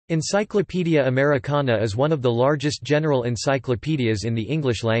Encyclopedia Americana is one of the largest general encyclopedias in the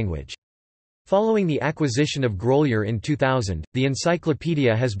English language. Following the acquisition of Grolier in 2000, the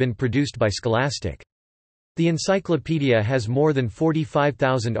encyclopedia has been produced by Scholastic. The encyclopedia has more than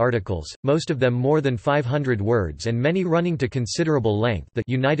 45,000 articles, most of them more than 500 words and many running to considerable length. The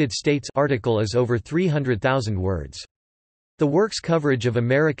United States article is over 300,000 words. The work's coverage of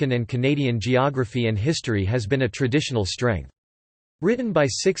American and Canadian geography and history has been a traditional strength. Written by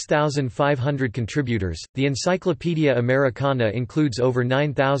 6,500 contributors, the Encyclopedia Americana includes over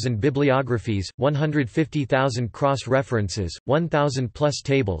 9,000 bibliographies, 150,000 cross-references, 1,000-plus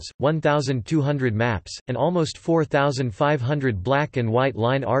tables, 1,200 maps, and almost 4,500 black and white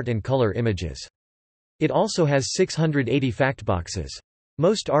line art and color images. It also has 680 factboxes.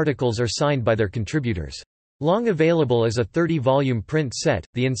 Most articles are signed by their contributors. Long available as a 30-volume print set,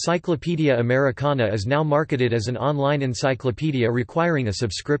 the Encyclopedia Americana is now marketed as an online encyclopedia requiring a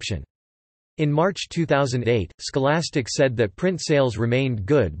subscription. In March 2008, Scholastic said that print sales remained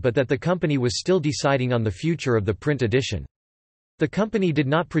good but that the company was still deciding on the future of the print edition. The company did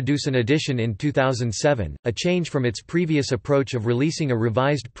not produce an edition in 2007, a change from its previous approach of releasing a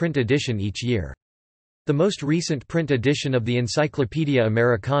revised print edition each year. The most recent print edition of the Encyclopedia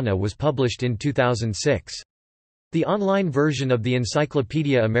Americana was published in 2006. The online version of the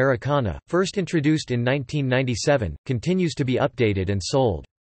Encyclopedia Americana, first introduced in 1997, continues to be updated and sold.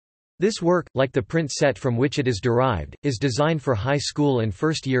 This work, like the print set from which it is derived, is designed for high school and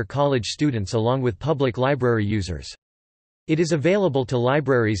first-year college students along with public library users. It is available to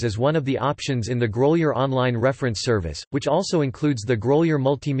libraries as one of the options in the Grolier Online Reference Service, which also includes the Grolier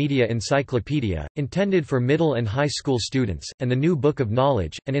Multimedia Encyclopedia, intended for middle and high school students, and the New Book of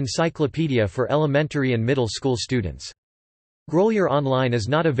Knowledge, an encyclopedia for elementary and middle school students. Grolier Online is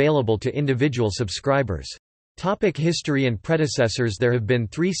not available to individual subscribers. History and predecessors. There have been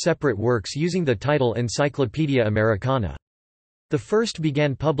 3 separate works using the title Encyclopedia Americana. The first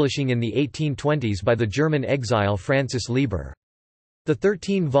began publishing in the 1820s by the German exile Francis Lieber. The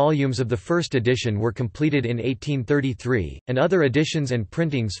 13 volumes of the first edition were completed in 1833, and other editions and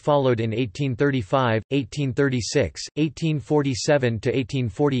printings followed in 1835, 1836,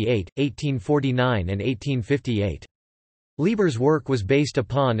 1847–1848, 1849 and 1858. Lieber's work was based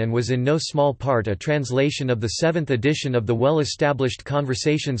upon and was in no small part a translation of the 7th edition of the well-established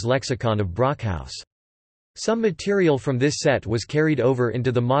Conversations lexicon of Brockhaus. Some material from this set was carried over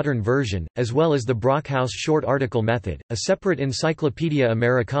into the modern version, as well as the Brockhaus short article method. A separate Encyclopedia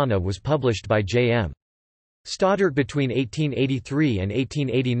Americana was published by J.M. Stoddart between 1883 and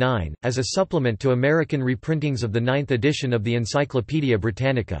 1889, as a supplement to American reprintings of the 9th edition of the Encyclopaedia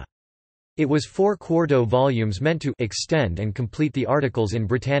Britannica. It was 4 quarto volumes meant to extend and complete the articles in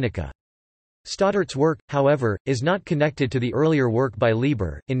Britannica. Stoddart's work, however, is not connected to the earlier work by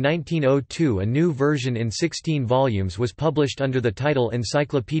Lieber. In 1902, a new version in 16 volumes was published under the title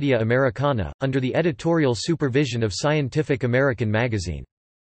Encyclopedia Americana, under the editorial supervision of Scientific American magazine.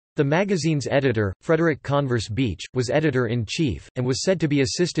 The magazine's editor, Frederick Converse Beach, was editor-in-chief, and was said to be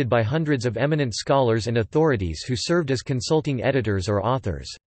assisted by hundreds of eminent scholars and authorities who served as consulting editors or authors.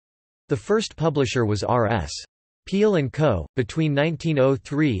 The first publisher was R.S. Peale & Co. Between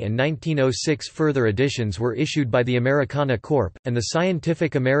 1903 and 1906 further editions were issued by the Americana Corp., and the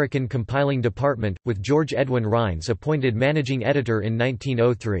Scientific American Compiling Department, with George Edwin Rines appointed managing editor in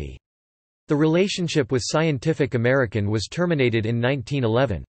 1903. The relationship with Scientific American was terminated in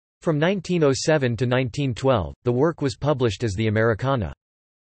 1911. From 1907 to 1912, the work was published as the Americana.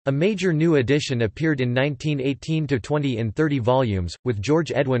 A major new edition appeared in 1918–20 in 30 volumes, with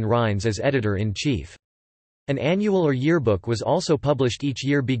George Edwin Rines as editor-in-chief. An annual or yearbook was also published each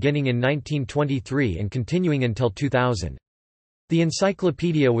year beginning in 1923 and continuing until 2000. The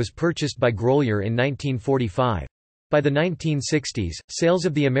encyclopedia was purchased by Grolier in 1945. By the 1960s, sales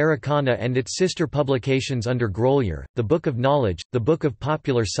of the Americana and its sister publications under Grolier, the Book of Knowledge, the Book of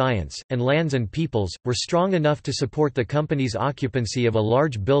Popular Science, and Lands and Peoples, were strong enough to support the company's occupancy of a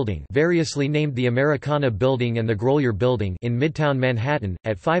large building variously named the Americana Building and the Grolier Building in Midtown Manhattan,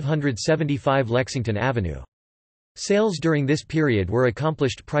 at 575 Lexington Avenue. Sales during this period were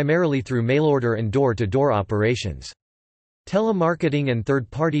accomplished primarily through mail-order and door-to-door operations. Telemarketing and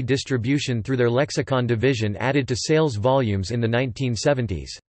third-party distribution through their lexicon division added to sales volumes in the 1970s.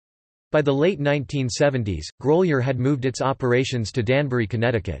 By the late 1970s, Grolier had moved its operations to Danbury,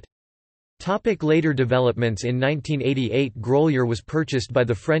 Connecticut. Later developments. In 1988, Grolier was purchased by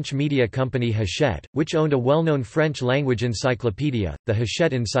the French media company Hachette, which owned a well-known French-language encyclopedia, the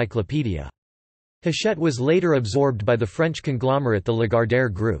Hachette Encyclopedia. Hachette was later absorbed by the French conglomerate the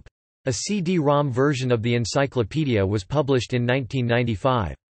Lagardère Group. A CD-ROM version of the encyclopedia was published in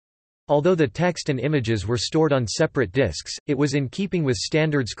 1995. Although the text and images were stored on separate discs, it was in keeping with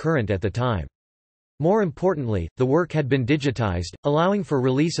standards current at the time. More importantly, the work had been digitized, allowing for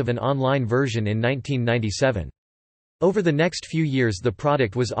release of an online version in 1997. Over the next few years the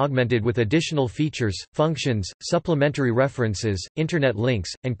product was augmented with additional features, functions, supplementary references, Internet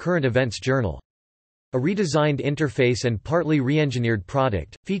links, and current events journal. A redesigned interface and partly re-engineered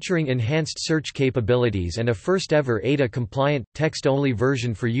product, featuring enhanced search capabilities and a first-ever ADA-compliant, text-only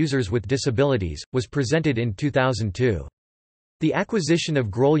version for users with disabilities, was presented in 2002. The acquisition of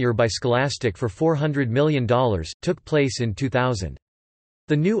Grolier by Scholastic for $400 million took place in 2000.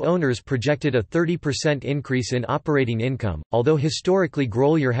 The new owners projected a 30% increase in operating income, although historically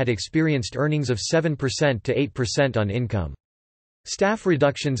Grolier had experienced earnings of 7% to 8% on income. Staff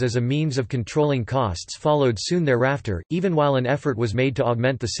reductions as a means of controlling costs followed soon thereafter, even while an effort was made to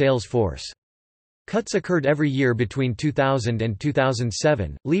augment the sales force. Cuts occurred every year between 2000 and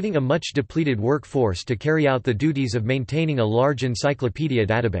 2007, leaving a much depleted workforce to carry out the duties of maintaining a large encyclopedia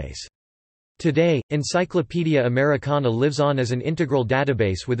database. Today, Encyclopedia Americana lives on as an integral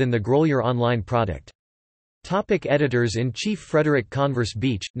database within the Grolier Online product. Topic Editors-in-Chief Frederick Converse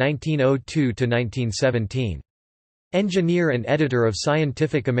Beach, 1902–1917. Engineer and editor of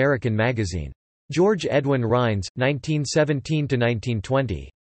Scientific American magazine. George Edwin Rhines, 1917–1920.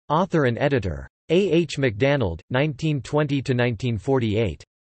 Author and editor. A. H. McDonald, 1920–1948.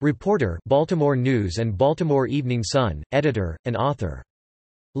 Reporter, Baltimore News and Baltimore Evening Sun, editor, and author.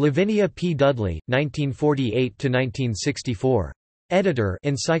 Lavinia P. Dudley, 1948–1964. Editor,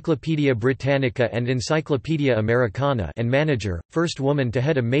 Encyclopedia Britannica and Encyclopedia Americana, and manager, first woman to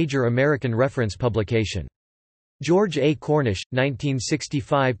head a major American reference publication. George A. Cornish,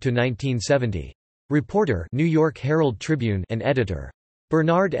 1965–1970. Reporter, New York Herald Tribune, and editor.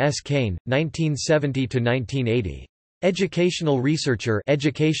 Bernard S. Kane, 1970–1980. Educational researcher,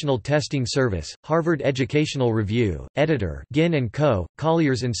 Educational Testing Service, Harvard Educational Review, editor, Ginn & Co.,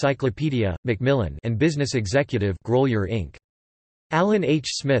 Collier's Encyclopedia, Macmillan, and business executive, Grolier Inc. Alan H.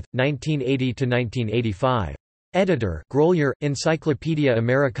 Smith, 1980–1985. Editor, Grolier, Encyclopedia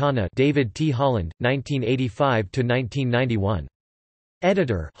Americana, David T. Holland, 1985–1991.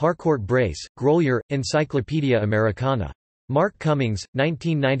 Editor, Harcourt Brace, Grolier, Encyclopedia Americana. Mark Cummings,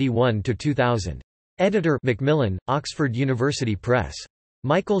 1991–2000. Editor, Macmillan, Oxford University Press.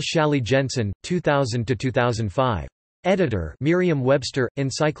 Michael Shalley Jensen, 2000–2005. Editor, Merriam-Webster,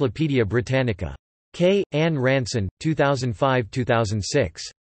 Encyclopedia Britannica. K. Ann Ranson,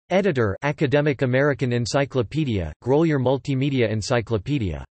 2005–2006. Editor, Academic American Encyclopedia, Grolier Multimedia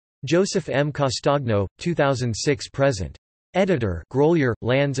Encyclopedia. Joseph M. Costagno, 2006–present. Editor, Grolier,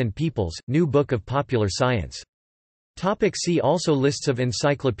 Lands and Peoples, New Book of Popular Science. See also Lists of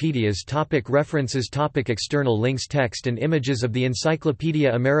encyclopedias. References. External links. Text and images of the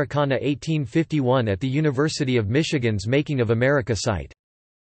Encyclopedia Americana 1851 at the University of Michigan's Making of America site.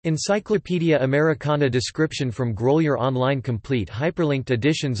 Encyclopedia Americana description from Grolier Online. Complete hyperlinked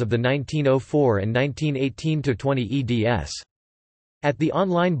editions of the 1904 and 1918–20 eds. At the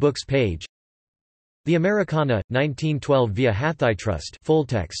online books page. The Americana, 1912 via Hathitrust, full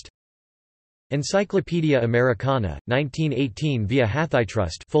text. Encyclopedia Americana, 1918 via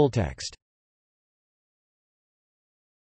Hathitrust, full text.